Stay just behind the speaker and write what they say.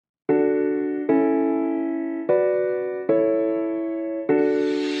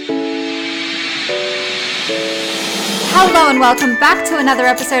Hello and welcome back to another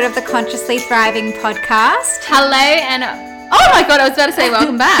episode of the Consciously Thriving podcast. Hello and oh my god, I was about to say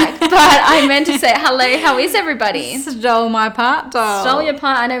welcome back, but I meant to say hello. How is everybody? Stole my part, doll. Stole your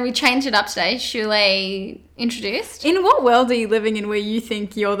part. I know we changed it up today. Shule introduced. In what world are you living in where you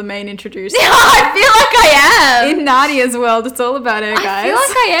think you're the main introducer? I feel like I am. In Nadia's world, it's all about her, guys. I feel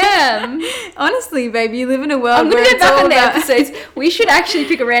like I am. Honestly, baby, you live in a world I'm where going to it's go back all on the about... episodes. We should actually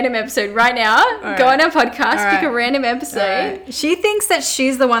pick a random episode right now. All go right. on our podcast, All right. pick a random episode. All right. She thinks that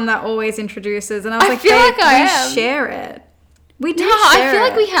she's the one that always introduces, and I was like, feel babe, like I we am. share it. We do No, share I feel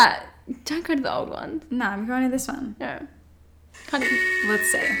like it. we had... Don't go to the old one. No, I'm going to this one. No. Kind of...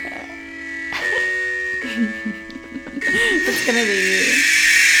 Let's see. It's going to be you.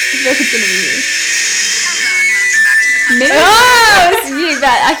 I feel like it's going to be you. Me? Oh, it's you, but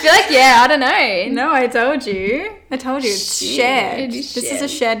I feel like, yeah, I don't know. No, I told you. It's Shit, shared. it is This is a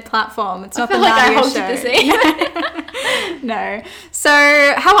shared. shared platform. It's I not feel the like I Nadia hosted show. the scene. No. So,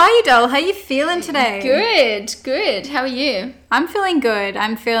 how are you, doll? How are you feeling today? Good. How are you? I'm feeling good.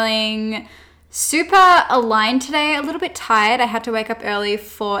 I'm feeling super aligned today. A little bit tired. I had to wake up early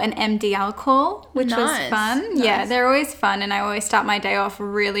for an MDL call, which was Nice, fun. nice. Yeah, they're always fun, and I always start my day off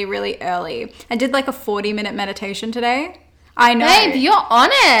really, really early. I did like a 40-minute meditation today. I know. Babe, you're on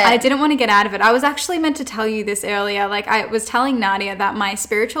it. I didn't want to get out of it. I was actually meant to tell you this earlier. Like, I was telling Nadia that my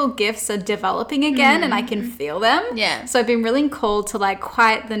spiritual gifts are developing again and I can feel them. Yeah. So I've been really called to like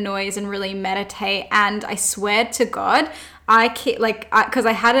quiet the noise and really meditate. And I swear to God, because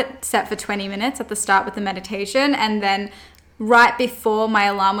I had it set for 20 minutes at the start with the meditation, and then right before my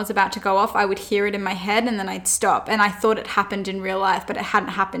alarm was about to go off, I would hear it in my head and then I'd stop. And I thought it happened in real life, but it hadn't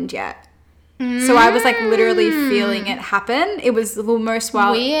happened yet. So I was like literally feeling it happen. It was the most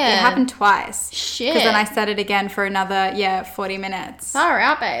wild. Weird. It happened twice. Shit. Because then I set it again for another, 40 minutes. Far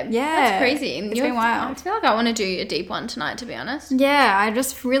out, babe. Yeah. That's crazy. It's been wild. I feel like I want to do a deep one tonight, to be honest. Yeah, I'm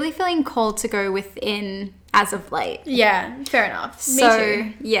just really feeling called to go within as of late. Yeah, fair enough. So, Me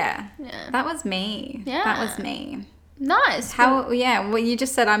too. yeah. Yeah. That was me. Yeah. That was me. Nice. Well, you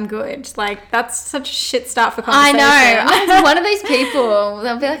just said I'm good. Like, that's such a shit start for I conversation. know. I'm one of those people.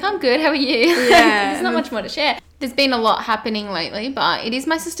 They'll be like, I'm good. How are you? Yeah. There's not much more to share. There's been a lot happening lately, but it is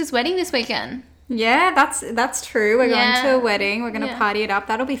my sister's wedding this weekend. Yeah, that's true. We're Yeah. going to a wedding. We're going to Yeah. party it up.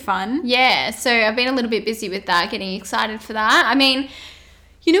 That'll be fun. Yeah, so I've been a little bit busy with that, getting excited for that. I mean,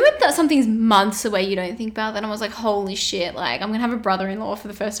 you know when that something's months away you don't think about that? I was like, holy shit, like I'm going to have a brother-in-law for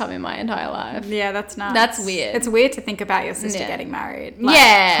the first time in my entire life. Yeah, that's nuts. That's weird. It's weird to think about your sister Yeah. getting married.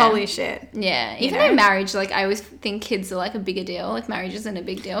 Yeah. Holy shit. Yeah, You even know? though marriage, like I always think kids are like a bigger deal. Like marriage isn't a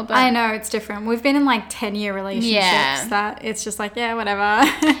big deal, but I know, it's different. We've been in like 10-year relationships Yeah. that it's just like, yeah, whatever.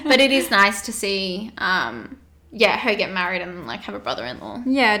 but it is nice to see her get married and like have a brother-in-law.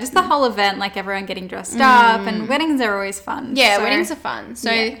 Yeah, just the whole event, like everyone getting dressed up, and weddings are always fun. Yeah, So, weddings are fun.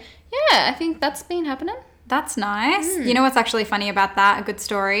 So yeah. yeah, I think that's been happening. That's nice. Hmm. You know what's actually funny about that? A good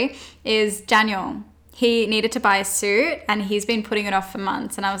story is Daniel. He needed to buy a suit and he's been putting it off for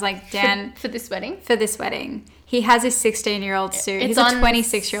months. And I was like, Dan, For this wedding. for this wedding. He has his 16-year-old suit. It's He's a on-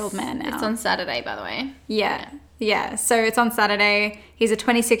 26-year-old man now. It's on Saturday, by the way. Yeah. Yeah. So it's on Saturday. He's a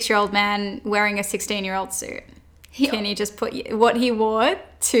 26-year-old man wearing a 16-year-old suit. Can you just put what he wore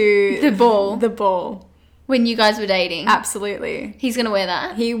to The ball. The ball. When you guys were dating. Absolutely. He's going to wear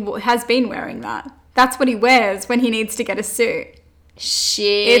that? He has been wearing that. That's what he wears when he needs to get a suit.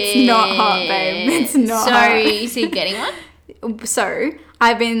 Shit. It's not hot, babe. It's not So, hot. is he getting one? So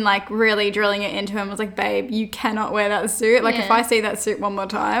I've been like really drilling it into him. I was like, babe, you cannot wear that suit. Like if Yeah. I see that suit one more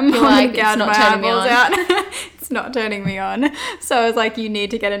time, You're I'm like, gonna gouge "It's not my turning me eyeballs on." out. It's not turning me on. So I was like, you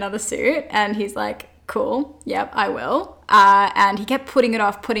need to get another suit. And he's like, cool. Yep, I will. And he kept putting it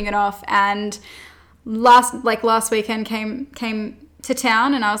off. And last weekend came to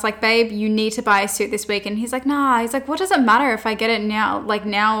town and I was like, babe, you need to buy a suit this weekend. He's like, nah. He's like, what does it matter if I get it now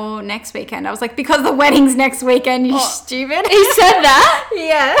or next weekend? I was like, because the wedding's next weekend, you stupid. He said that?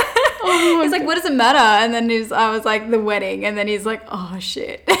 Yeah. He's like, what does it matter? And then I was like, the wedding. And then he's like, oh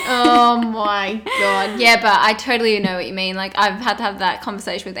shit. Oh my God. Yeah, but I totally know what you mean. Like, I've had to have that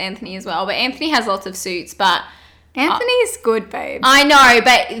conversation with Anthony as well. But Anthony has lots of suits, but Anthony's good, babe. I know,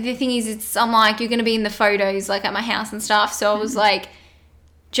 but the thing is, I'm like, you're going to be in the photos, like, at my house and stuff. So I was like,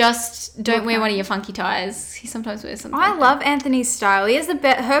 just don't wear one of your funky ties. He sometimes wears something. I love Anthony's style. He has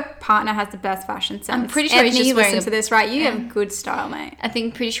her partner has the best fashion sense. I'm pretty sure he's Anthony, just you wearing listen to this, right? You have good style, mate. I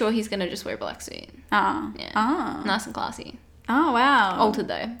think pretty sure he's going to just wear a black suit. Yeah. Nice and classy. Oh, wow. Altered,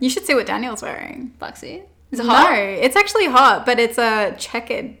 though. You should see what Daniel's wearing. Black suit. Is it hot? No, it's actually hot, but it's a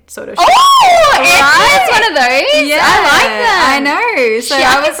checkered sort of. Oh, Right? it's one of those. Yeah, I like that. I know. So Shit, I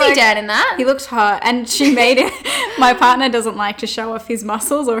I can was see like, Dad in that. he looked hot, and she made it. My partner doesn't like to show off his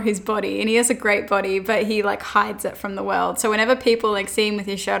muscles or his body, and he has a great body, but he like hides it from the world. So whenever people like see him with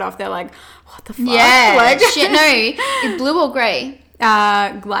his shirt off, they're like, "What the fuck?" Yeah. Like, Shit, no. Blue or grey?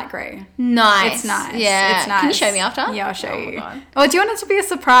 light grey. Nice. It's nice. Yeah. It's nice. Can you show me after? Yeah, I'll show Oh my you. God. Oh, do you want it to be a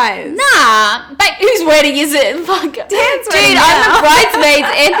surprise? Nah, but whose wedding is it? Fuck. wedding Dude, now. I'm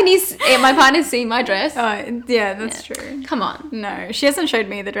the bridesmaids. My partner's seen my dress. Oh, yeah, that's true. Come on. No, she hasn't showed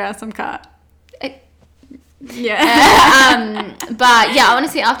me the dress. I'm cut. It- Yeah. But yeah, I want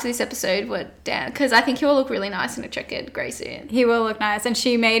to see after this episode what Dan, because I think he will look really nice in a checkered grey suit. He will look nice. And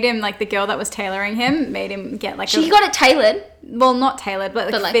she made him, like, the girl that was tailoring him, made him get, like, She got it tailored, well, not tailored,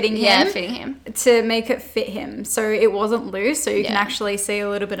 but, like, fitting him. Yeah, fitting him. To make it fit him. So it wasn't loose, so you can Yeah. actually see a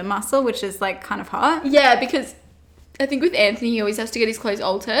little bit of muscle, which is, like, kind of hot. Yeah, because I think with Anthony, he always has to get his clothes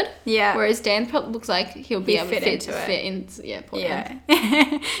altered. Yeah. Whereas Dan probably looks like he'll be He'll able to fit into it. fit in. Yeah, poor Yeah.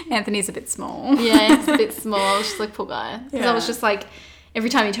 Dan. Anthony's a bit small. Yeah, it's a bit small. It's just like, poor guy. Because I Yeah. was just like, every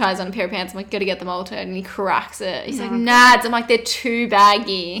time he tries on a pair of pants, I'm like, gotta get them altered. And he cracks it. He's like, Okay. nads. I'm like, they're too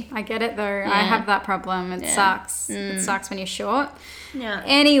baggy. I get it, though. I Yeah. have that problem. It Yeah. sucks. It sucks when you're short. Yeah.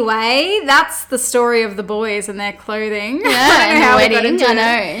 Anyway, that's the story of the boys and their clothing. Yeah, I don't know and how the we got wedding, into I it.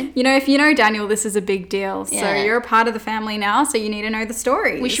 know. You know, if you know Daniel, this is a big deal. So Yeah. you're a part of the family now, so you need to know the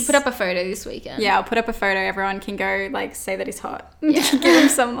stories. We should put up a photo this weekend. Yeah, I'll put up a photo. Everyone can go, like, say that he's hot. Yeah. Give him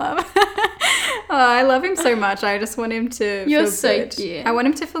some love. Oh, I love him so much. I just want him to You're feel so good. cute. I want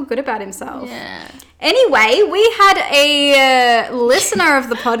him to feel good about himself. Yeah. Anyway, we had a listener of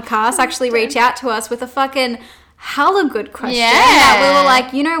the podcast actually reach out to us with a fucking hella good question. Yeah. That we were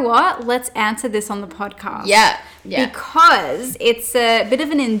like, you know what? Let's answer this on the podcast. Yeah. Yeah. Because it's a bit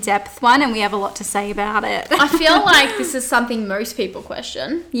of an in-depth one and we have a lot to say about it. I feel like this is something most people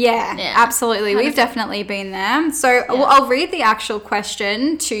question. Yeah, Yeah. absolutely. We've 100%. definitely been there. So I'll read the actual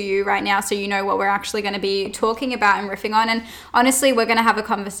question to you right now so you know what we're actually going to be talking about and riffing on. And honestly, we're going to have a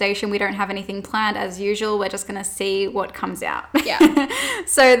conversation. We don't have anything planned as usual. We're just going to see what comes out. Yeah.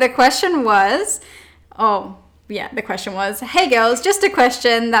 So the question was, the question was, hey girls, just a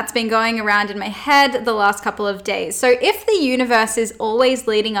question that's been going around in my head the last couple of days. So if the universe is always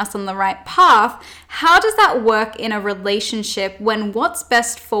leading us on the right path, how does that work in a relationship when what's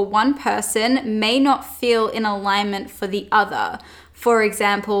best for one person may not feel in alignment for the other? For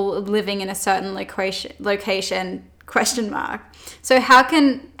example, living in a certain location, question mark. So how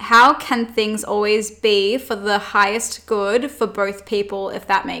can things always be for the highest good for both people, if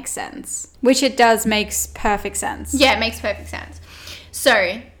that makes sense? Which it does, makes perfect sense. Yeah, it makes perfect sense. So,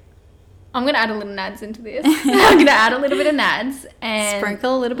 I'm going to add a little nads into this. I'm going to add a little bit of nads and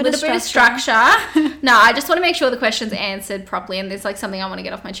Sprinkle a little bit of structure. No, I just want to make sure the question's answered properly, and there's like something I want to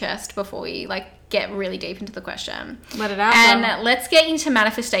get off my chest before we like get really deep into the question. Let it out. And girl. let's get into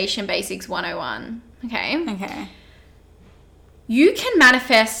Manifestation Basics 101. Okay? Okay. You can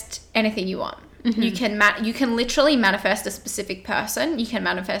manifest anything you want. Mm-hmm. You can literally manifest a specific person. You can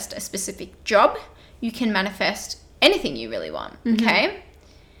manifest a specific job. You can manifest anything you really want. Mm-hmm. Okay?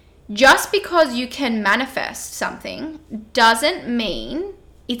 Just because you can manifest something doesn't mean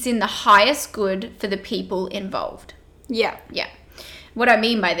it's in the highest good for the people involved. Yeah. Yeah. What I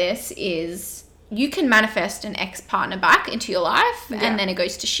mean by this is you can manifest an ex-partner back into your life and then it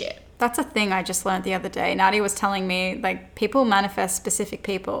goes to shit. That's a thing I just learned the other day. Nadia was telling me, like, people manifest specific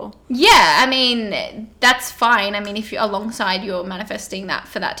people. Yeah, I mean, that's fine. I mean, if you're alongside, you're manifesting that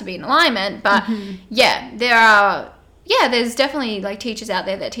for that to be in alignment. But there's definitely like teachers out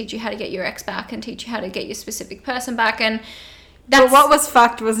there that teach you how to get your ex back and teach you how to get your specific person back. And that's But what was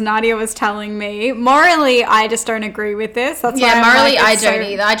fucked was Nadia was telling me, morally, I just don't agree with this. That's why I'm morally, like, I it's don't so-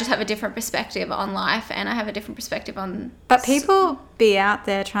 either. I just have a different perspective on life, and I have a different perspective on. But people be out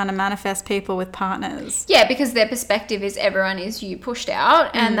there trying to manifest people with partners. Yeah, because their perspective is everyone is you pushed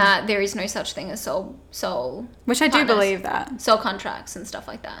out, and that there is no such thing as soul. Which I do partners. believe that. Soul contracts and stuff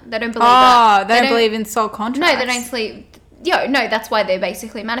like that. They don't believe that. Oh, they don't believe in soul contracts. No, they don't sleep. Yeah, no, that's why they're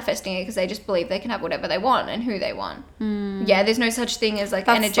basically manifesting it, because they just believe they can have whatever they want and who they want. Yeah, there's no such thing as like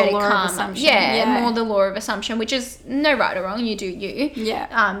That's the energetic law of karma. assumption. Yeah, Yeah. more the law of assumption, which is no right or wrong. You do you.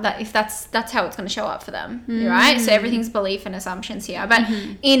 Yeah. That if that's how it's going to show up for them, right? So everything's belief and assumptions here. But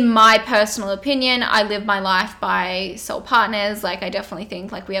in my personal opinion, I live my life by soul partners. Like I definitely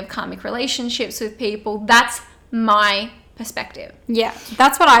think like we have karmic relationships with people. That's my perspective. Yeah,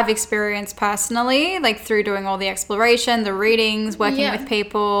 that's what I've experienced personally, like through doing all the exploration, the readings, working Yeah. with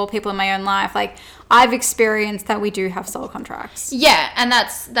people in my own life. Like, I've experienced that we do have soul contracts. Yeah, and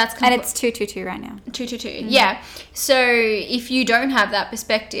that's and it's 222 right now. 222. Yeah. So if you don't have that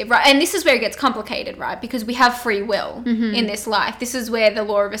perspective, right, and this is where it gets complicated, right? Because we have free will in this life. This is where the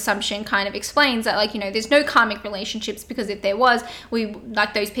law of assumption kind of explains that, like, you know, there's no karmic relationships, because if there was, we,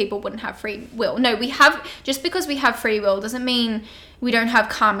 like, those people wouldn't have free will. No, we have, just because we have free will doesn't mean we don't have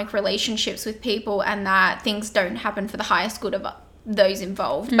karmic relationships with people and that things don't happen for the highest good of those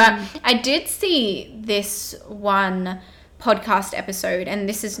involved. But I did see this one podcast episode, and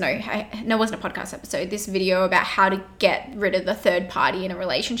this is no, it wasn't a podcast episode, this video about how to get rid of the third party in a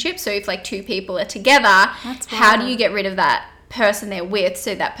relationship. So if like two people are together, how do you get rid of that person they're with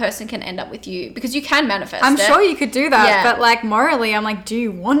so that person can end up with you? Because you can manifest I'm it. sure you could do that, but like morally I'm like, do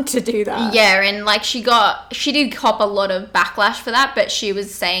you want to do that? Yeah, and like she did cop a lot of backlash for that, but she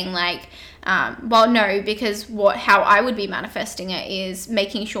was saying like, well, no, because how I would be manifesting it is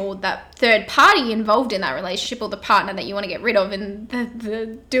making sure that third party involved in that relationship, or the partner that you want to get rid of in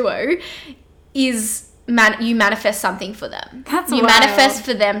the duo, is you manifest something for them. That's you wild. Manifest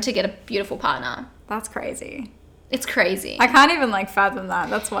for them to get a beautiful partner. That's crazy. It's crazy. I can't even like fathom that.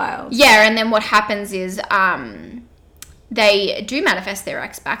 That's wild. Yeah, and then what happens is they do manifest their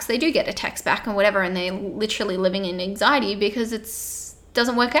ex back. So they do get a text back and whatever, and they're literally living in anxiety because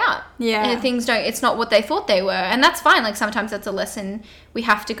doesn't work out. Yeah. And it's not what they thought they were. And that's fine. Like sometimes that's a lesson we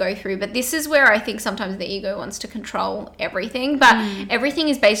have to go through. But this is where I think sometimes the ego wants to control everything. But everything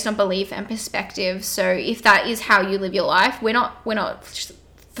is based on belief and perspective. So if that is how you live your life, we're not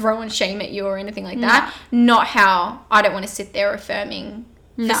throwing shame at you or anything like that. Not how I don't want to sit there affirming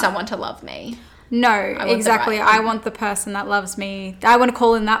for someone to love me. No, exactly. I want the person that loves me. I want to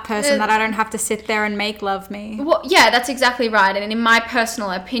call in that person that I don't have to sit there and make love me. Well, yeah, that's exactly right. And in my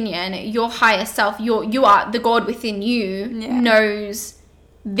personal opinion, your higher self, you are the God within you, knows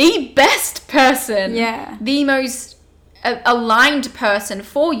the best person, the most aligned person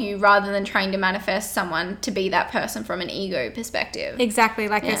for you, rather than trying to manifest someone to be that person from an ego perspective. Exactly,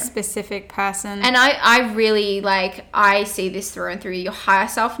 like a specific person. And I really, like, I see this through and through. Your higher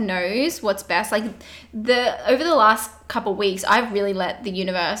self knows what's best. Like, over the last couple of weeks, I've really let the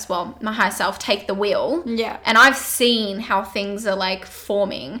universe, my higher self, take the wheel. Yeah. And I've seen how things are like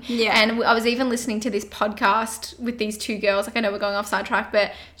forming. Yeah. And I was even listening to this podcast with these two girls. Like, I know we're going off sidetrack,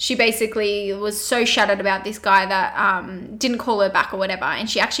 but she basically was so shattered about this guy that didn't call her back or whatever. And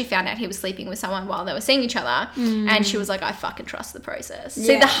she actually found out he was sleeping with someone while they were seeing each other. And she was like, I fucking trust the process.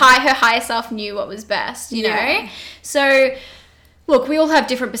 So her higher self knew what was best, you know? So look, we all have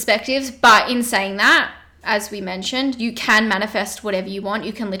different perspectives, but in saying that, as we mentioned, you can manifest whatever you want.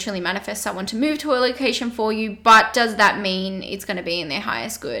 You can literally manifest someone to move to a location for you, but does that mean it's going to be in their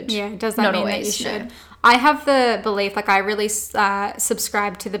highest good? Yeah, does that mean that you should? No. I have the belief, like I really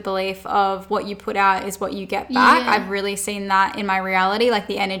subscribe to the belief of what you put out is what you get back. I've really seen that in my reality. Like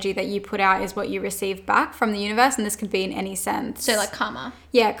the energy that you put out is what you receive back from the universe, and this could be in any sense. So like karma.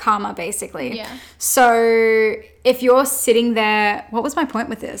 Yeah, karma basically. Yeah. So if you're sitting there, what was my point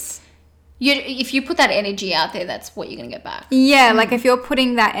with this? If you put that energy out there, that's what you're going to get back. Yeah, like if you're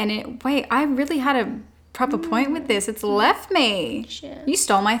putting that energy... Wait, I really had a proper point with this. It's left me. Shit. You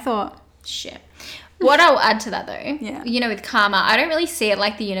stole my thought. Shit. What I'll add to that though, yeah. You know, with karma, I don't really see it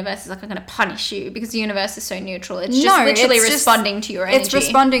like the universe is like, I'm going to punish you, because the universe is so neutral. It's just literally responding to your energy. It's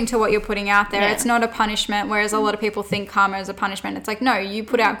responding to what you're putting out there. Yeah. It's not a punishment, whereas a lot of people think karma is a punishment. It's like, no, you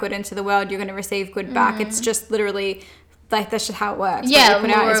put out good into the world, you're going to receive good back. It's just literally... Like, that's just how it works. Yeah, what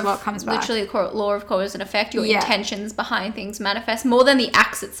you put out is what comes back. Literally, law of cause and effect. Your intentions behind things manifest more than the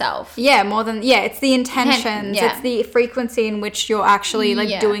acts itself. Yeah, it's the intentions. It's the frequency in which you're actually,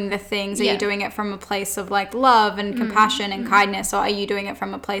 like, doing the things. Are you doing it from a place of, like, love and compassion and kindness? Or are you doing it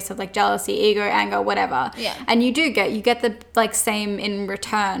from a place of, like, jealousy, ego, anger, whatever? Yeah. And you get the, like, same in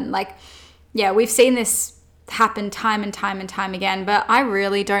return. Like, yeah, we've seen this happen time and time and time again, but I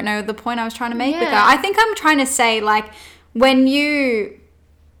really don't know the point I was trying to make with that. I think I'm trying to say, like, when you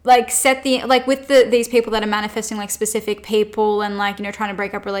like set the like with these people that are manifesting like specific people and like, you know, trying to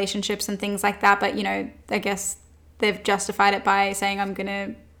break up relationships and things like that, but, you know, I guess they've justified it by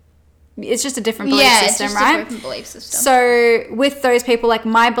saying it's just a different belief system, it's just right? a different belief system. So with those people, like,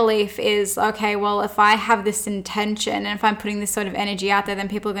 my belief is, okay, well, if I have this intention and if I'm putting this sort of energy out there, then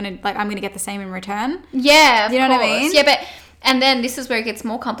people are going to, like, I'm going to get the same in return. Yeah, you know what I mean? Yeah, but and then this is where it gets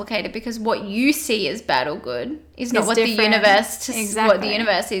more complicated, because what you see as bad or good is not what the universe sees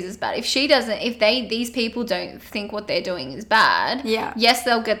as bad. If these people don't think what they're doing is bad, yes,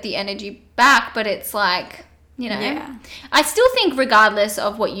 they'll get the energy back, but it's like, you know, I still think regardless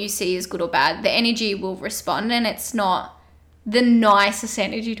of what you see as good or bad, the energy will respond, and it's not the nicest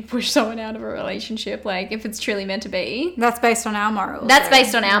energy to push someone out of a relationship, like if it's truly meant to be. That's based on our morals. That's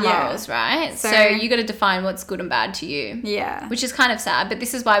based on our morals, right? So you got to define what's good and bad to you. Yeah. Which is kind of sad, but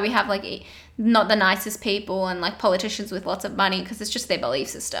this is why we have like not the nicest people and like politicians with lots of money, because it's just their belief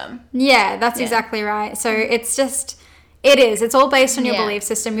system. Yeah, that's exactly right. So it's all based on your Yeah. belief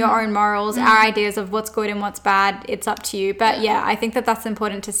system, your own morals, our ideas of what's good and what's bad. It's up to you. But I think that's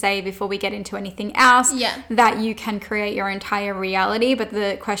important to say before we get into anything else. Yeah. That you can create your entire reality. But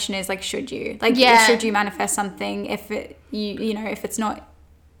the question is, like, should you? Like, should you manifest something if if it's not?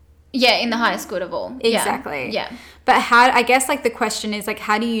 Yeah, in the highest good of all. Exactly. Yeah. But I guess, like, the question is, like,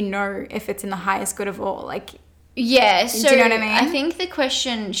 how do you know if it's in the highest good of all? Like, yeah. So do you know what I mean? I think the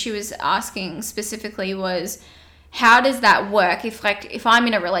question she was asking specifically was, how does that work if I'm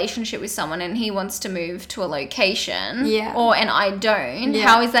in a relationship with someone and he wants to move to a location, and I don't,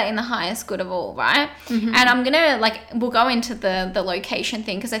 how is that in the highest good of all, right? Mm-hmm. And I'm gonna we'll go into the location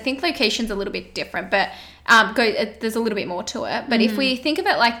thing, because I think location's a little bit different, but there's a little bit more to it. But if we think of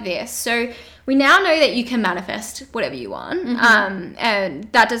it like this, so we now know that you can manifest whatever you want,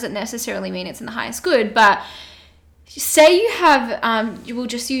 and that doesn't necessarily mean it's in the highest good, but say you have, we'll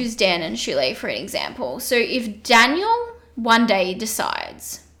just use Dan and Shule for an example. So if Daniel one day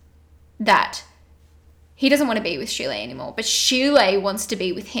decides that he doesn't want to be with Shule anymore, but Shule wants to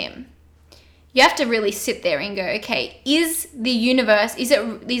be with him, you have to really sit there and go, okay, is the universe, is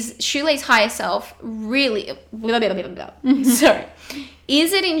Shule's higher self really, sorry,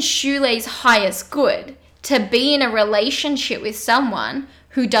 is it in Shule's highest good to be in a relationship with someone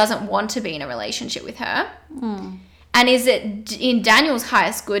who doesn't want to be in a relationship with her? And is it in Daniel's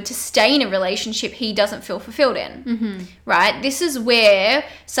highest good to stay in a relationship he doesn't feel fulfilled in? Right? This is where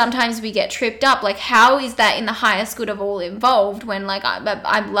sometimes we get tripped up. Like, how is that in the highest good of all involved when, like,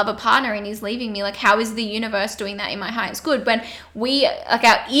 I love a partner and he's leaving me? Like, how is the universe doing that in my highest good when we, like,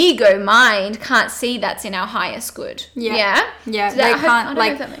 our ego mind can't see that's in our highest good? Yeah? Yeah, So they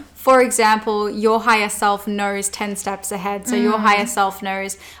can't, for example, your higher self knows 10 steps ahead. So your higher self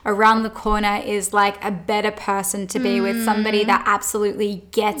knows around the corner is, like, a better person to be with, somebody that absolutely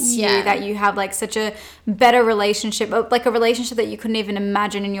gets you, that you have, like, such a better relationship, like a relationship that you couldn't even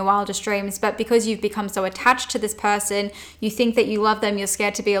imagine in your wildest dreams. But because you've become so attached to this person, you think that you love them, you're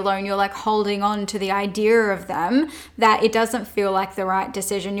scared to be alone, you're, like, holding on to the idea of them, that it doesn't feel like the right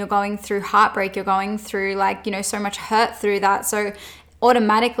decision. You're going through heartbreak, you're going through, like, so much hurt through that. So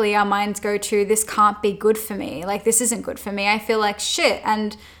automatically our minds go to, this can't be good for me. Like, this isn't good for me. I feel like shit.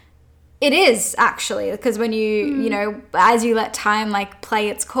 And it is, actually, because when you, as you let time, like, play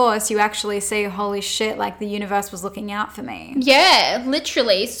its course, you actually see, holy shit, like, the universe was looking out for me. Yeah,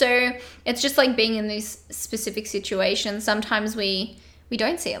 literally. So it's just like being in these specific situations. Sometimes we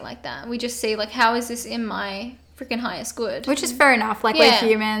don't see it like that. We just see, like, how is this in my freaking highest good? Which is fair enough. Like, we're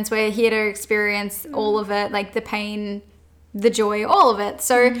humans. We're here to experience all of it, like the pain, the joy, all of it.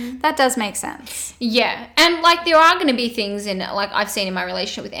 So that does make sense. Yeah. And, like, there are going to be things in, like, I've seen in my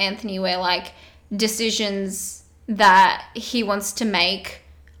relationship with Anthony where, like, decisions that he wants to make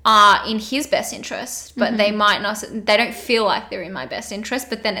are in his best interest, but they don't feel like they're in my best interest,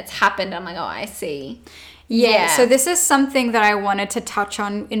 but then it's happened. I'm like, oh, I see. Yeah, so this is something that I wanted to touch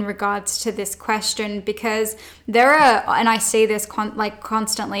on in regards to this question, because there are, and I see this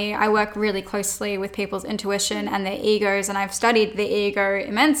constantly, I work really closely with people's intuition and their egos, and I've studied the ego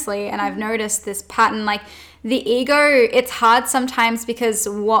immensely, and I've noticed this pattern. Like, the ego, it's hard sometimes because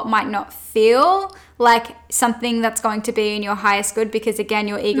what might not feel like something that's going to be in your highest good, because again,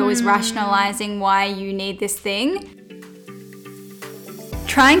 your ego is rationalizing why you need this thing.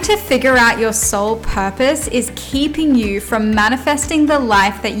 Trying to figure out your soul purpose is keeping you from manifesting the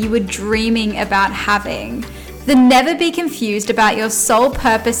life that you were dreaming about having. The Never Be Confused About Your Soul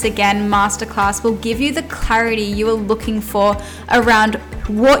Purpose Again masterclass will give you the clarity you are looking for around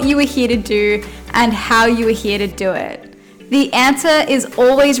what you are here to do and how you are here to do it. The answer is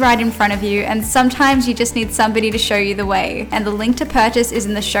always right in front of you, and sometimes you just need somebody to show you the way. And the link to purchase is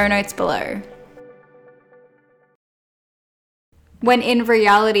in the show notes below. When in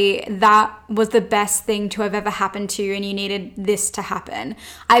reality, that was the best thing to have ever happened to you, and you needed this to happen.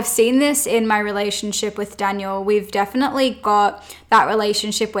 I've seen this in my relationship with Daniel. We've definitely got that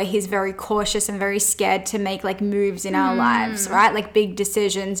relationship where he's very cautious and very scared to make, like, moves in our lives, right? Like, big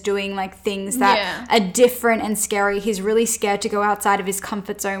decisions, doing, like, things that are different and scary. He's really scared to go outside of his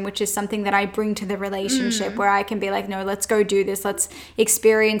comfort zone, which is something that I bring to the relationship, where I can be like, no, let's go do this. Let's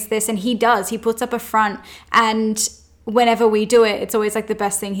experience this. And he does. He puts up a front, and whenever we do it, it's always, like, the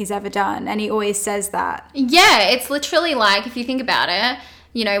best thing he's ever done. And he always says that. Yeah, it's literally like, if you think about it,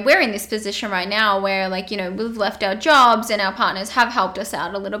 you know, we're in this position right now where, like, you know, we've left our jobs and our partners have helped us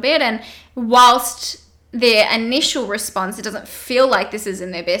out a little bit. And whilst their initial response, it doesn't feel like this is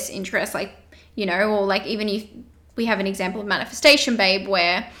in their best interest, like, you know, or like even if we have an example of Manifestation Babe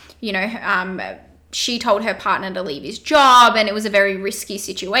where, you know, she told her partner to leave his job and it was a very risky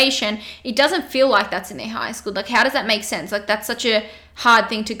situation. It doesn't feel like that's in their high school. Like, how does that make sense? Like, that's such a hard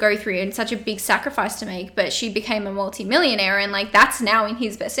thing to go through and such a big sacrifice to make, but she became a multimillionaire and like that's now in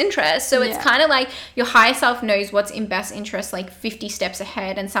his best interest. So it's kind of like your higher self knows what's in best interest like 50 steps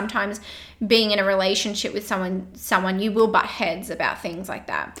ahead. And sometimes being in a relationship with someone you will butt heads about things like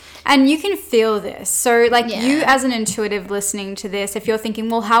that. And you can feel this. So like you as an intuitive listening to this, if you're thinking,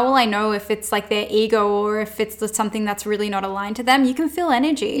 well, how will I know if it's like their ego or if it's something that's really not aligned to them? You can feel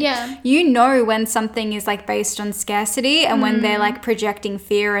energy. Yeah. You know when something is like based on scarcity and when they're like projecting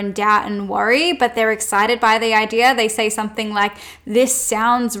fear and doubt and worry, but they're excited by the idea. They say something like, this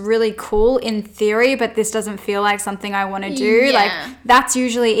sounds really cool in theory, but this doesn't feel like something I want to do. Yeah. Like that's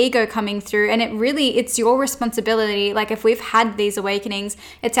usually ego coming through. And it's your responsibility. Like if we've had these awakenings,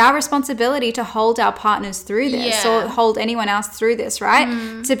 it's our responsibility to hold our partners through this or hold anyone else through this,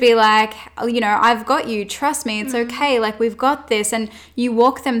 right? To be like, you know, I've got you, trust me, it's okay. Like we've got this. And you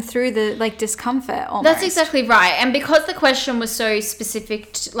walk them through the like discomfort almost. That's exactly right. And because the question was so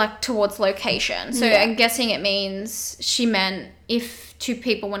specific like towards location, so I'm guessing it means she meant if two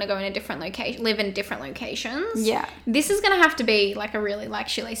people want to go in a different location, live in different locations. Yeah. This is going to have to be like a really, like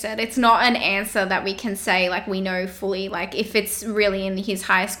Shirley said, it's not an answer that we can say like we know fully, like if it's really in his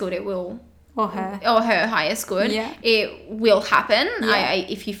highest good, it will. Or her highest good. Yeah. It will happen. Yeah.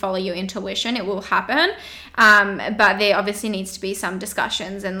 If you follow your intuition, it will happen. But there obviously needs to be some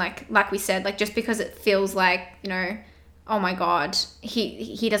discussions. And like we said, like just because it feels like, you know, oh my God,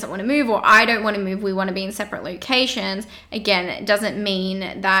 he doesn't want to move or I don't want to move, we want to be in separate locations. Again, it doesn't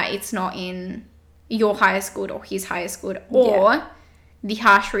mean that it's not in your highest good or his highest good. Or the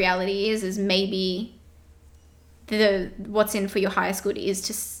harsh reality is maybe what's in for your highest good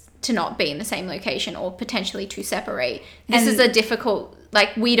is to not be in the same location or potentially to separate. This is a difficult,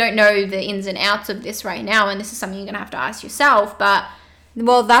 like we don't know the ins and outs of this right now, and this is something you're going to have to ask yourself, but...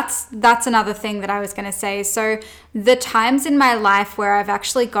 Well, that's another thing that I was going to say. So the times in my life where I've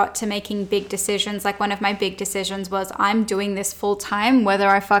actually got to making big decisions, like one of my big decisions was I'm doing this full time, whether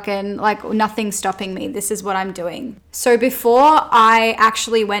I fucking, like nothing's stopping me. This is what I'm doing. So before I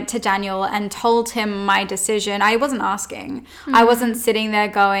actually went to Daniel and told him my decision, I wasn't asking. I wasn't sitting there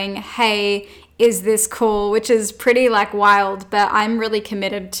going, hey, is this cool? Which is pretty like wild, but I'm really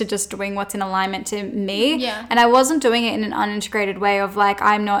committed to just doing what's in alignment to me. Yeah. And I wasn't doing it in an unintegrated way of like,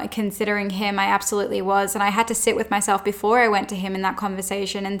 I'm not considering him. I absolutely was. And I had to sit with myself before I went to him in that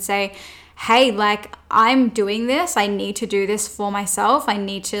conversation and say, hey, like I'm doing this. I need to do this for myself. I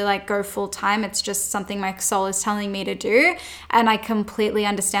need to like go full time. It's just something my soul is telling me to do. And I completely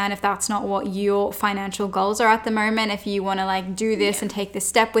understand if that's not what your financial goals are at the moment. If you want to like do this and take this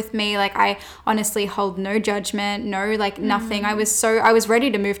step with me, like I honestly hold no judgment, no like nothing. I was ready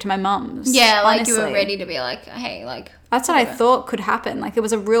to move to my mum's. Yeah, like honestly. You were ready to be like, hey, like. That's what I thought could happen. Like it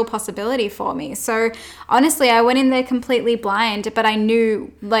was a real possibility for me. So honestly, I went in there completely blind, but I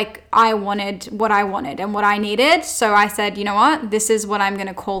knew like I wanted what I wanted and what I needed. So I said, you know what, this is what I'm going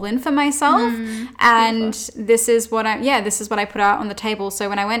to call in for myself. And this is what I put out on the table. So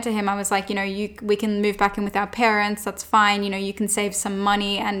when I went to him, I was like, you know, we can move back in with our parents. That's fine. You know, you can save some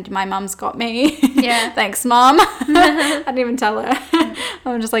money. And my mum's got me. Yeah. Thanks, mom. I didn't even tell her.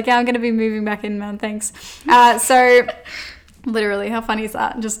 I'm just like, yeah, I'm going to be moving back in, man. Thanks. So literally, how funny is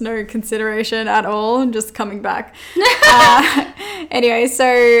that? Just no consideration at all, just coming back. Anyway,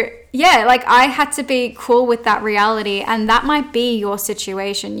 so yeah, like I had to be cool with that reality, and that might be your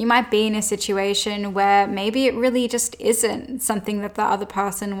situation. You might be in a situation where maybe it really just isn't something that the other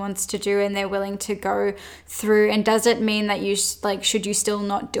person wants to do and they're willing to go through. And does it mean that you should you still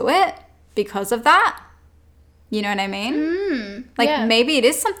not do it because of that? You know what I mean? Maybe it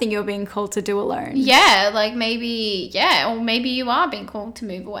is something you're being called to do alone. Yeah, like maybe you are being called to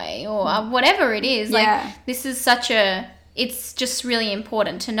move away or whatever it is. Like this is it's just really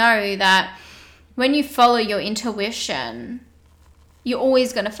important to know that when you follow your intuition, you're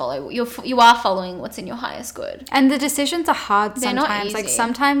always going to follow, you are following what's in your highest good. And the decisions are hard They're sometimes. Not easy. Like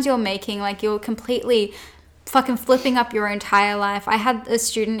sometimes you're making, like you're completely fucking flipping up your entire life. I had a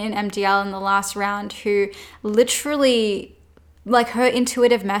student in MDL in the last round who literally, like her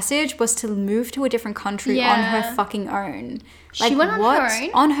intuitive message was to move to a different country on her fucking own. Like, she went on her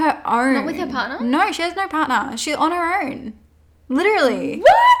own? On her own. Not with her partner? No, she has no partner. She's on her own. Literally.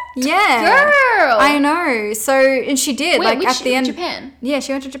 What? Yeah. Girl. I know. So, and she did. Wait, like, at the end. Japan? Yeah,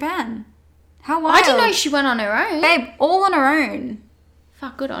 she went to Japan. How wild. I didn't know she went on her own. Babe, all on her own.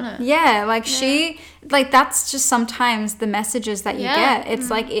 Fuck, good on her. Yeah, like she, like that's just sometimes the messages that you get.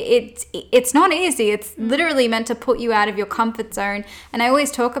 It's like, it's not easy. It's literally meant to put you out of your comfort zone. And I always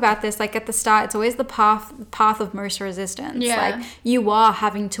talk about this, like at the start, it's always the path of most resistance. Yeah. Like you are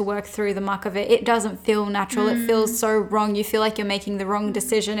having to work through the muck of it. It doesn't feel natural. It feels so wrong. You feel like you're making the wrong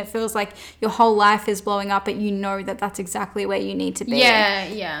decision. It feels like your whole life is blowing up, but you know that that's exactly where you need to be. Yeah,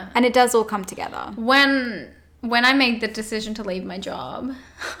 yeah. And it does all come together. When I made the decision to leave my job,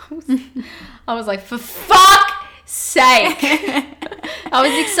 I was like, for fuck's sake. I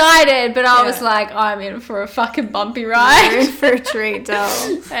was excited, but I was like, I'm in for a fucking bumpy You're ride. in for a treat,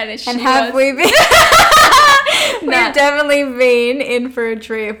 doll. And Have we been? Nah. We've definitely been in for a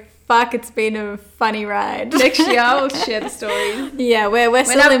treat. Fuck, it's been a funny ride. Next year, I'll share the stories. Yeah, we're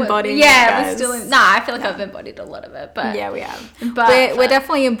still embodying it, Yeah, guys. we're still in. Nah, I feel like I've embodied a lot of it, but Yeah, we have. But We're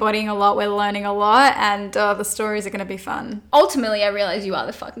definitely embodying a lot. We're learning a lot, and the stories are going to be fun. ultimately, I realize you are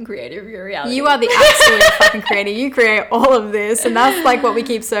the fucking creator of your reality. You are the absolute fucking creator. You create all of this, and that's like what we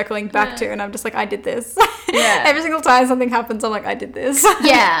keep circling back to. And I'm just like, I did this. Yeah. Every single time something happens, I'm like, I did this.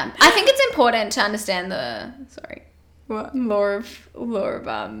 Yeah, I think it's important to understand the What? law of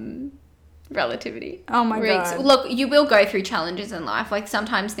relativity. Oh my Riggs. God. Look, you will go through challenges in life. Like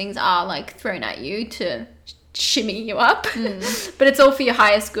sometimes things are like thrown at you to shimmy you up, but it's all for your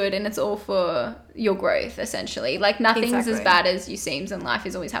highest good and it's all for your growth. Essentially, like nothing's as Exactly. bad as you seems, and life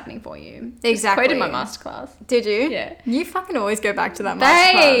is always happening for you. Exactly. Quoted my masterclass. Did you? Yeah. You fucking always go back to that Babe.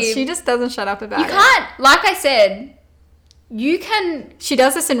 masterclass. She just doesn't shut up about You it. can't. Like I said, you can. She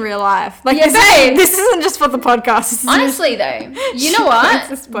does this in real life. Like Yeah, babe. this isn't just for the podcast. This is Honestly, though, you She know likes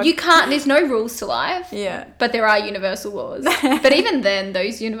this what? podcast. You can't. There's no rules to life. Yeah. But there are universal laws. But even then,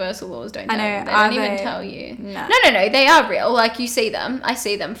 those universal laws don't. I know, They are don't even they? tell you. No. No. They are real. Like you see them. I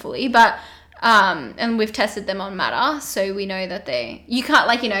see them fully. But and we've tested them on matter, so we know that you can't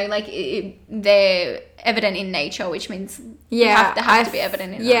they're evident in nature, which means they have to be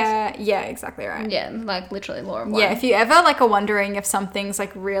evident in us. Yeah, exactly right. Yeah, like literally law of one. Yeah, if you ever like are wondering if something's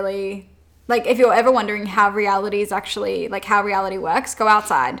like really like if you're ever wondering how reality is actually like how reality works, go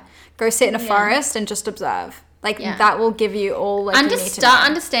outside. Go sit in a forest and just observe. Like that will give you all like you need to Start know.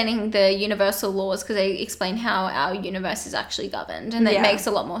 understanding the universal laws because they explain how our universe is actually governed, and that makes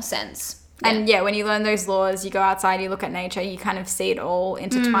a lot more sense. And when you learn those laws, you go outside, you look at nature, you kind of see it all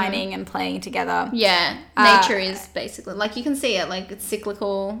intertwining and playing together. Yeah, nature is basically like you can see it, like it's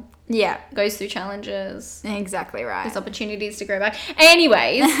cyclical, Yeah, goes through challenges, exactly right. there's opportunities to grow back.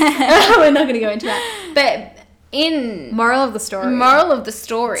 Anyways, we're not going to go into that. But in Moral of the story. moral of the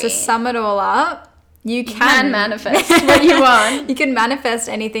story, To sum it all up, you can manifest what you want. You can manifest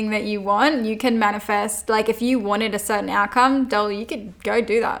anything that you want. You can manifest, like, if you wanted a certain outcome, Dol, you could go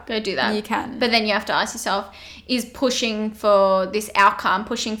do that. Go do that. You can. But then you have to ask yourself, is pushing for this outcome,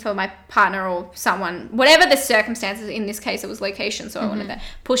 pushing for my partner or someone, whatever the circumstances, in this case it was location, so I wanted that,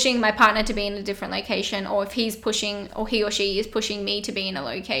 pushing my partner to be in a different location, or if he's pushing, or he or she is pushing me to be in a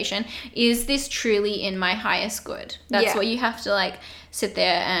location, is this truly in my highest good? That's what you have to, like, sit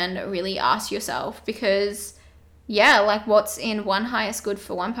there and really ask yourself, because like what's in one highest good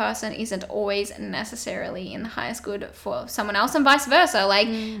for one person isn't always necessarily in the highest good for someone else, and vice versa. Like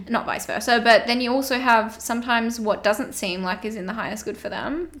not vice versa, but then you also have sometimes what doesn't seem like is in the highest good for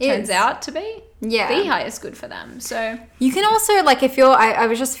them turns out to be the highest good for them. So You can also, like, if you're, I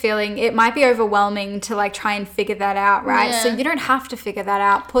was just feeling, it might be overwhelming to, like, try and figure that out, right? Yeah. So you don't have to figure that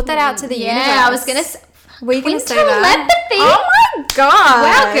out. Put that out to the universe. I was gonna say, Were you going to twin say that? telepathy. Oh my God.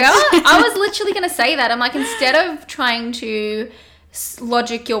 Wow, girl. I was literally going to say that. I'm like, instead of trying to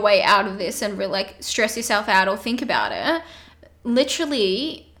logic your way out of this and really, like, stress yourself out or think about it,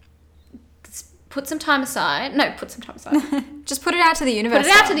 literally put some time aside. No, put some time aside. Just put it out to the universe. Put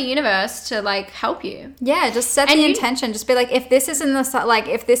it out to the universe to, like, help you. Yeah, just set And the you- intention. Just be like, if this isn't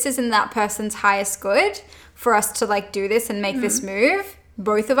if this isn't that person's highest good for us to, like, do this and make this move,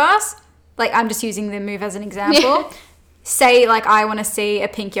 both of us, like, I'm just using the move as an example. Yeah. Say, like, I want to see a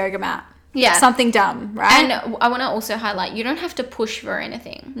pink yoga mat. Yeah. Something dumb, right? And I want to also highlight, you don't have to push for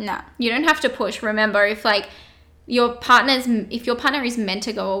anything. No. You don't have to push. Remember, if, like, if your partner is meant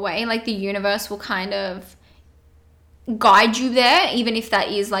to go away, like, the universe will kind of guide you there, even if that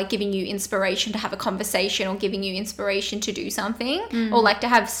is, like, giving you inspiration to have a conversation or giving you inspiration to do something or, like,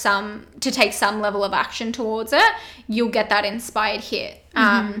 to take some level of action towards it. You'll get that inspired hit.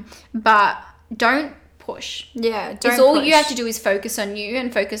 But don't push. Yeah, don't It's all push. you have to do is focus on you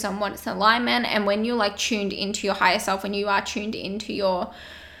and focus on what's in alignment. And when you're, like, tuned into your higher self, when you are tuned into your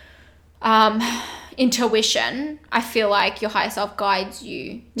intuition, I feel like your higher self guides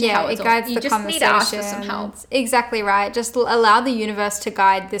you to how it it's guides all. You the just need to ask for some help. conversations. Exactly right. Just allow the universe to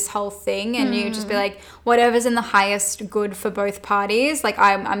guide this whole thing, and you just be like, whatever's in the highest good for both parties, like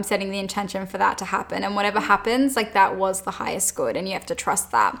I'm setting the intention for that to happen, and whatever happens, like that was the highest good, and you have to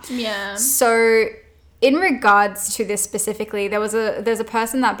trust that. Yeah. So in regards to this specifically, there's a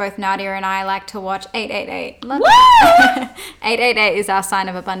person that both Nadia and I like to watch, 888. Love it. 888 is our sign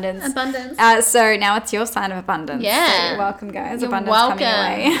of abundance. Abundance. So now it's your sign of abundance. Yeah. So you're welcome, guys. You're abundance welcome.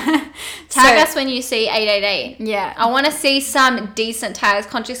 coming your way. Tag us when you see 888. Yeah. I want to see some decent tags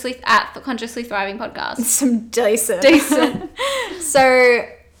at the Consciously Thriving podcast. Some decent. Decent. So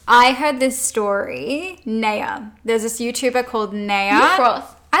I heard this story, Naya. There's this YouTuber called Naya.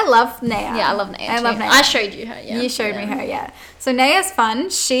 Froth. I love Naya. Yeah, I love Naya. I too. love Naya. I showed you her, yeah. You showed me her, yeah. So Naya's fun.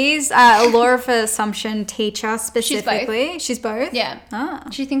 She's a law of assumption teacher specifically. She's both? Yeah. Ah.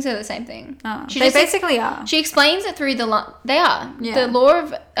 She thinks they're the same thing. Oh. She They just basically are. She explains it through they are. Yeah. The law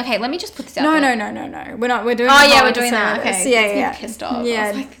of, okay, let me just put this out No. there. We're doing Oh, the yeah, whole we're doing that. episode. Okay. Yeah, Gets me yeah. pissed off. I Yeah.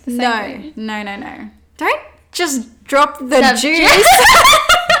 was like, the same thing. No. Don't just drop the The juice.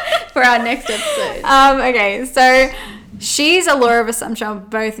 For our next episode. Okay, so she's a law of assumption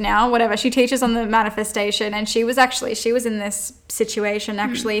both now, whatever. She teaches on the manifestation, and she was in this situation.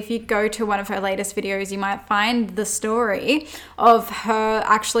 Actually, if you go to one of her latest videos, you might find the story of her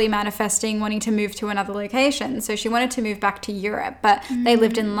actually manifesting wanting to move to another location. So she wanted to move back to Europe, but they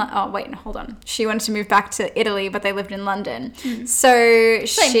lived in she wanted to move back to Italy, but they lived in London. So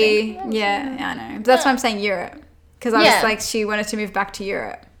thing. I know, but that's why I'm saying Europe, because I was like, she wanted to move back to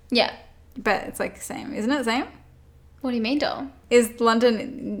Europe, Yeah. but it's like the same, isn't it? The same. What do you mean, doll? Is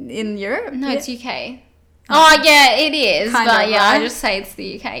London in Europe? No, it's UK. Oh, yeah, it is. Kind but of, yeah, I right? just say it's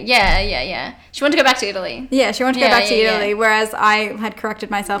the UK. Yeah. She wanted to go back to Italy. Yeah, she wanted to go Yeah, back to yeah, Italy, yeah. whereas I had corrected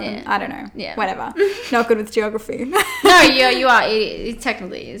myself and Yeah. I don't know. Yeah. Whatever. Not good with geography. No, you are. It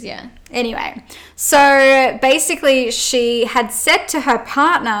technically is, yeah. Anyway, so basically she had said to her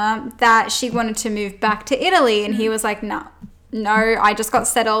partner that she wanted to move back to Italy, and he was like, no, I just got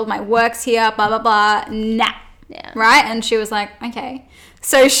settled, my work's here, blah, blah, blah, nah. Yeah. Right? And she was like, okay.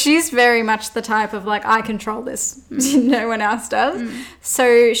 So she's very much the type of like, I control this. No one else does.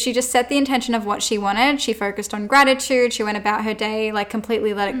 So she just set the intention of what she wanted. She focused on gratitude. She went about her day, like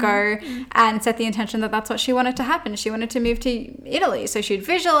completely let it go, and set the intention that that's what she wanted to happen. She wanted to move to Italy. So she'd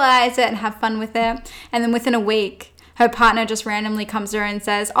visualize it and have fun with it. And then within a week, her partner just randomly comes to her and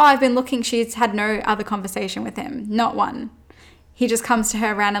says, oh, I've been looking. She's had no other conversation with him. Not one. He just comes to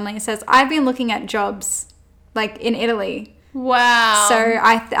her randomly and says, I've been looking at jobs like in Italy. Wow. So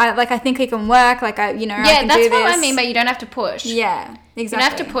I think we can work. Like I yeah, can that's do what this. I mean. But you don't have to push. Yeah, exactly. You don't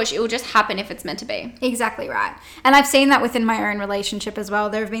have to push. It will just happen if it's meant to be. Exactly right. And I've seen that within my own relationship as well.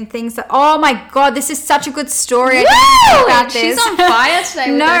 There have been things that, oh my God, this is such a good story. I didn't think about this. She's on fire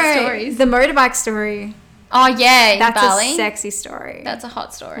today with those stories. The motorbike story. Oh yeah, That's Bali. a sexy story. That's a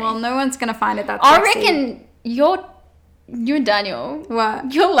hot story. Well, no one's gonna find it that I sexy. reckon you and Daniel,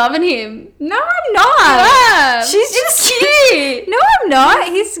 What? you're loving him. No, I'm not. Yeah, She's it's just cute. No, I'm not.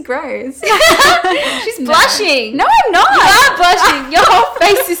 He's gross. She's blushing. No, I'm not. You are blushing. Your whole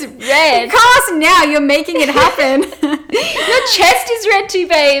face is red. Cast now. You're making it happen. Your chest is red too,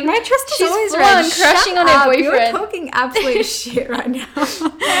 babe. My trust is She's always full red. on crushing Shut on her up. boyfriend. You're talking absolute shit right now.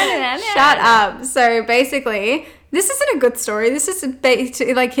 Shut up. So basically, this isn't a good story. This is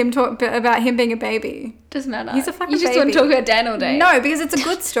like him talk about him being a baby. Doesn't matter. He's a fucking You just baby. want to talk about Dan all day. No, because it's a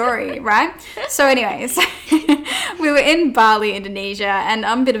good story, right? So anyways, we were in Bali, Indonesia, and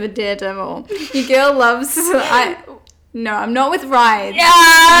I'm a bit of a daredevil. Your girl loves... No, I'm not with rides.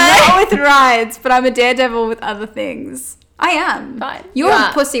 Yeah. Not with rides, but I'm a daredevil with other things. I am. Fine. You're You a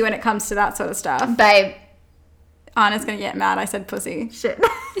are. pussy when it comes to that sort of stuff. Babe. Anna's going to get mad. I said pussy. Shit.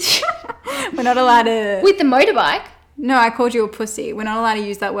 We're not allowed to... With the motorbike? No, I called you a pussy. We're not allowed to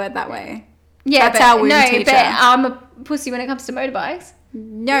use that word that way. Yeah, That's but, our womb no, teacher. but I'm a pussy when it comes to motorbikes.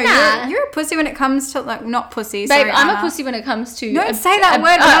 No, Nah. you're a pussy when it comes to, like, not pussy, Babe, sorry, I'm Anna. a pussy when it comes to... Don't say that word,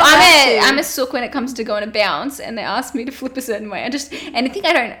 we're not allowed to. I'm a sook when it comes to going to bounce and they ask me to flip a certain way. Anything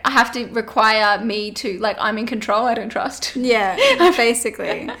I have to require me to, like, I'm in control, I don't trust. Yeah,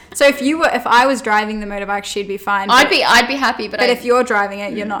 basically. So if I was driving the motorbike, she'd be fine. I'd be happy, but if you're driving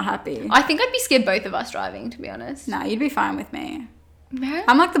it, you're not happy. I think I'd be scared both of us driving, to be honest. Nah, you'd be fine with me. No?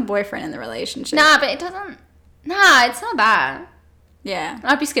 I'm like the boyfriend in the relationship. Nah, but it doesn't... Nah, it's not that. Yeah.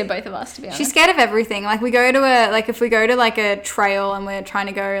 I'd be scared both of us, to be honest. She's scared of everything. Like, we go to if we go to, like, a trail and we're trying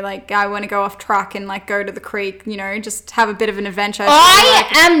to go, like, I want to go off track and, like, go to the creek, you know, just have a bit of an adventure. I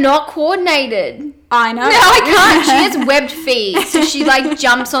am not coordinated. I know. No, I can't. She has webbed feet. So she, like,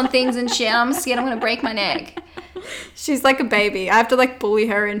 jumps on things and shit. I'm scared I'm going to break my neck. She's like a baby. I have to, like, bully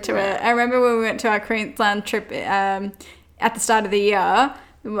her into it. I remember when we went to our Queensland trip at the start of the year, I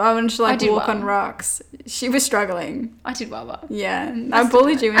wanted to, like, walk on rocks. She was struggling. I did well, though. Yeah. I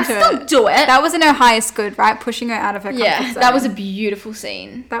bullied you into it. I still do it. That was in her highest good, right? Pushing her out of her comfort zone. That was a beautiful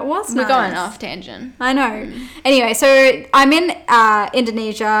scene. That was We're nice. going off tangent. I know. Anyway, so I'm in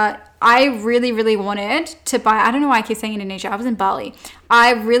Indonesia. I really, really wanted to buy... I don't know why I keep saying Indonesia. I was in Bali.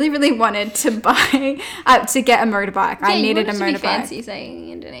 I really, really wanted to buy... to get a motorbike. I needed a motorbike. You fancy saying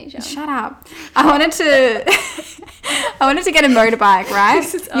Indonesia. Shut up. I wanted to... I wanted to get a motorbike, right?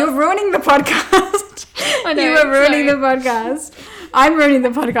 You're ruining the podcast. I know. You are ruining the podcast. I'm ruining the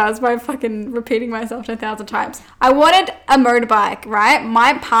podcast by fucking repeating myself 10,000 times. I wanted a motorbike, right?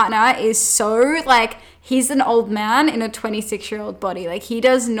 My partner is so, like... He's an old man in a 26-year-old body. Like, he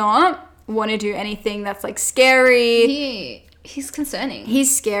does not want to do anything that's, like, scary. He's concerning.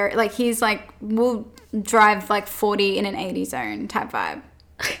 He's scary. Like, he's, like, will drive, like, 40 in an 80 zone type vibe.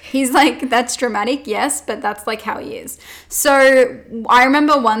 He's, like, that's dramatic, yes, but that's, like, how he is. So, I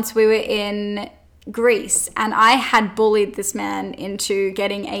remember once we were in Greece, and I had bullied this man into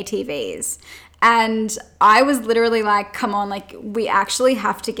getting ATVs. And I was literally like, come on, like, we actually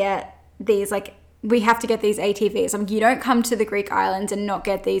have to get these, like... We have to get these ATVs. You don't come to the Greek islands and not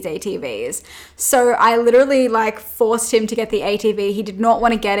get these ATVs. So I literally, like, forced him to get the ATV. He did not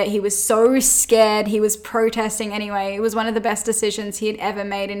want to get it. He was so scared. He was protesting anyway. It was one of the best decisions he had ever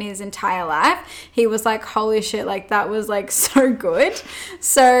made in his entire life. He was like, holy shit, like, that was, like, so good.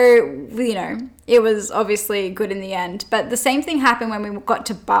 So, you know, it was obviously good in the end. But the same thing happened when we got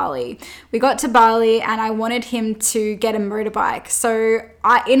to Bali. We got to Bali and I wanted him to get a motorbike. So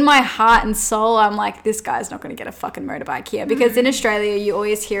in my heart and soul, I'm like, this guy's not going to get a fucking motorbike here. Because in Australia, you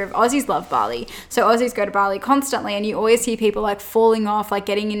always hear of... Aussies love Bali. So Aussies go to Bali constantly and you always hear people, like, falling off, like,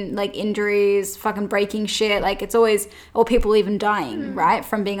 getting in, like, injuries, fucking breaking shit. Like, it's always... Or people even dying, right?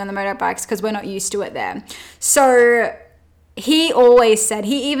 From being on the motorbikes because we're not used to it there. So... He always said,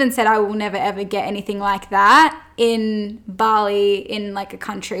 he even said, I will never ever get anything like that in Bali, in, like, a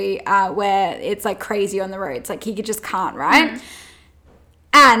country where it's, like, crazy on the roads. Like, he just can't, right?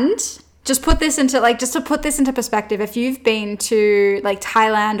 And just put this into, like, just to put this into perspective, if you've been to, like,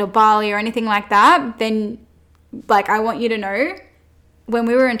 Thailand or Bali or anything like that, then, like, I want you to know, when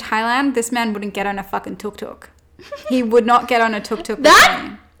we were in Thailand, this man wouldn't get on a fucking tuk-tuk. He would not get on a tuk-tuk with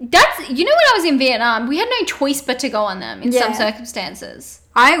me. That's, you know, when I was in Vietnam, we had no choice but to go on them in some circumstances.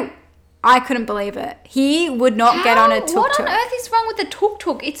 I couldn't believe it. He would not get on a tuk-tuk. What on earth is wrong with the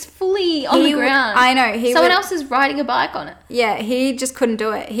tuk-tuk? It's fully on the ground. I know. Someone else is riding a bike on it. Yeah, he just couldn't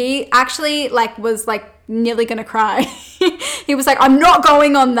do it. He actually, like, was, like, nearly gonna cry. He was like, I'm not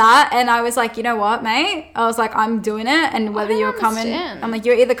going on that. And I was like, you know what, mate? I was like, I'm doing it. And whether you're coming, I'm like,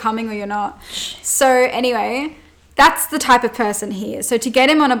 you're either coming or you're not. So anyway... That's the type of person he is. So to get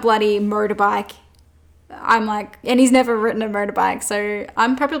him on a bloody motorbike, I'm like, and he's never ridden a motorbike, so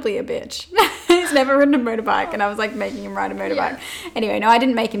I'm probably a bitch. He's never ridden a motorbike, and I was like making him ride a motorbike. Yeah. Anyway, no, I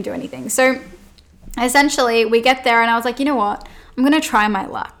didn't make him do anything. So essentially, we get there, and I was like, you know what? I'm going to try my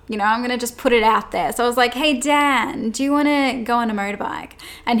luck. You know, I'm going to just put it out there. So I was like, hey, Dan, do you want to go on a motorbike?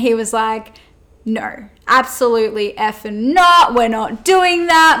 And he was like, no, absolutely effing not. We're not doing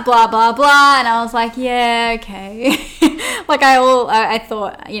that, blah, blah, blah. And I was like, yeah, okay. Like I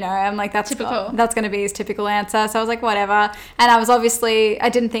thought, you know, I'm like, that's going to be his typical answer. So I was like, whatever. And I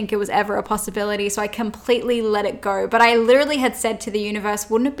didn't think it was ever a possibility. So I completely let it go. But I literally had said to the universe,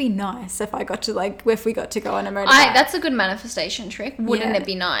 wouldn't it be nice if we got to go on a motorbike? That's a good manifestation trick. Wouldn't it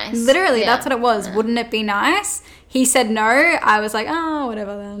be nice? Literally, that's what it was. Yeah. Wouldn't it be nice? He said no. I was like, oh,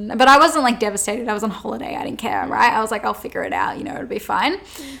 whatever then. But I wasn't, like, devastated. I was on holiday. I didn't care, right? I was like, I'll figure it out. You know, it'll be fine.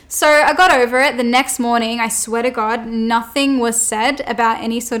 So I got over it. The next morning, I swear to God, nothing was said about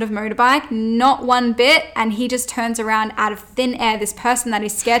any sort of motorbike. Not one bit. And he just turns around out of thin air. This person that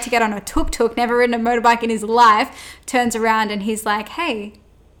is scared to get on a tuk-tuk, never ridden a motorbike in his life, turns around and he's like, hey,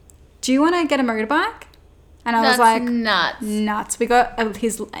 do you want to get a motorbike? And I was like, nuts. We got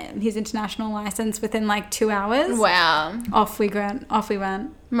his international license within like 2 hours. Wow. Off we went.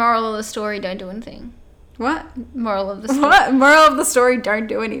 Moral of the story, don't do anything. What? Moral of the story. What? Moral of the story, don't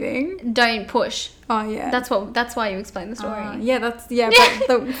do anything. Don't push. Oh, yeah. That's why you explained the story. But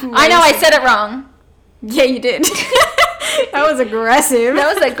I know, I said it wrong. Yeah, you did. That was aggressive.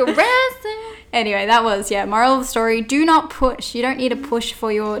 Anyway, that was, moral of the story. Do not push. You don't need to push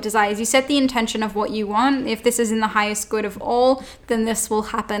for your desires. You set the intention of what you want. If this is in the highest good of all, then this will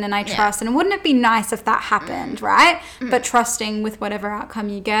happen, and I trust. And wouldn't it be nice if that happened, right? But trusting with whatever outcome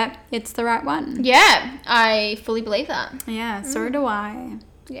you get, it's the right one. Yeah, I fully believe that. Yeah, so do I.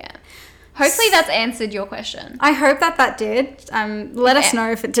 Yeah. Hopefully that's answered your question. I hope that did. Let us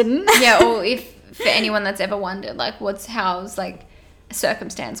know if it didn't. Yeah, or if for anyone that's ever wondered, like, how's like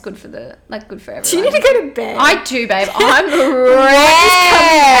circumstance good for everyone. Do you need to go to bed? I do, babe. I'm coming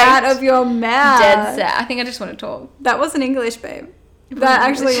out of your mouth. Dead set. I think I just want to talk. That wasn't English, babe. That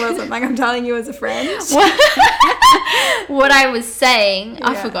actually wasn't. Like, I'm telling you as a friend. What I was saying,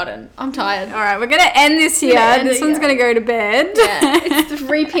 I've forgotten. I'm tired. All right, we're going to end this here. This one's going to go to bed. Yeah, it's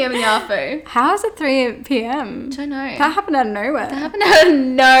 3 p.m. in Yafu. How is it 3 p.m.? Don't know. That happened out of nowhere. That happened out of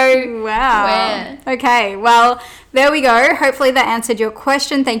nowhere. Wow. Okay, well, there we go. Hopefully that answered your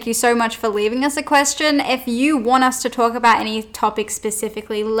question. Thank you so much for leaving us a question. If you want us to talk about any topic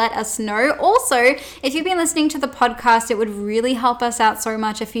specifically, let us know. Also, if you've been listening to the podcast, it would really help us out so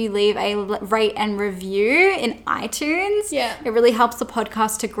much if you leave a rate and review in iTunes. Yeah. It really helps the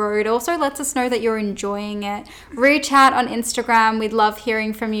podcast to grow. It also lets us know that you're enjoying it. Reach out on Instagram. We'd love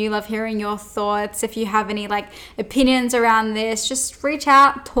hearing from you, love hearing your thoughts. If you have any opinions around this, just reach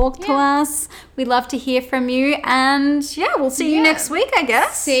out, talk to us. We'd love to hear from you. And we'll see you next week, I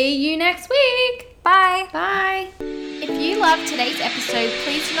guess. See you next week. Bye. Bye. If you loved today's episode,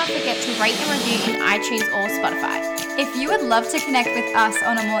 please do not forget to rate and review in iTunes or Spotify. If you would love to connect with us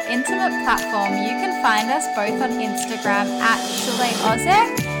on a more intimate platform, you can find us both on Instagram at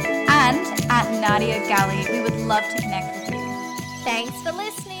 @ShuleOzek and at Nadia Gali. We would love to connect with you. Thanks for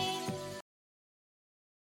listening.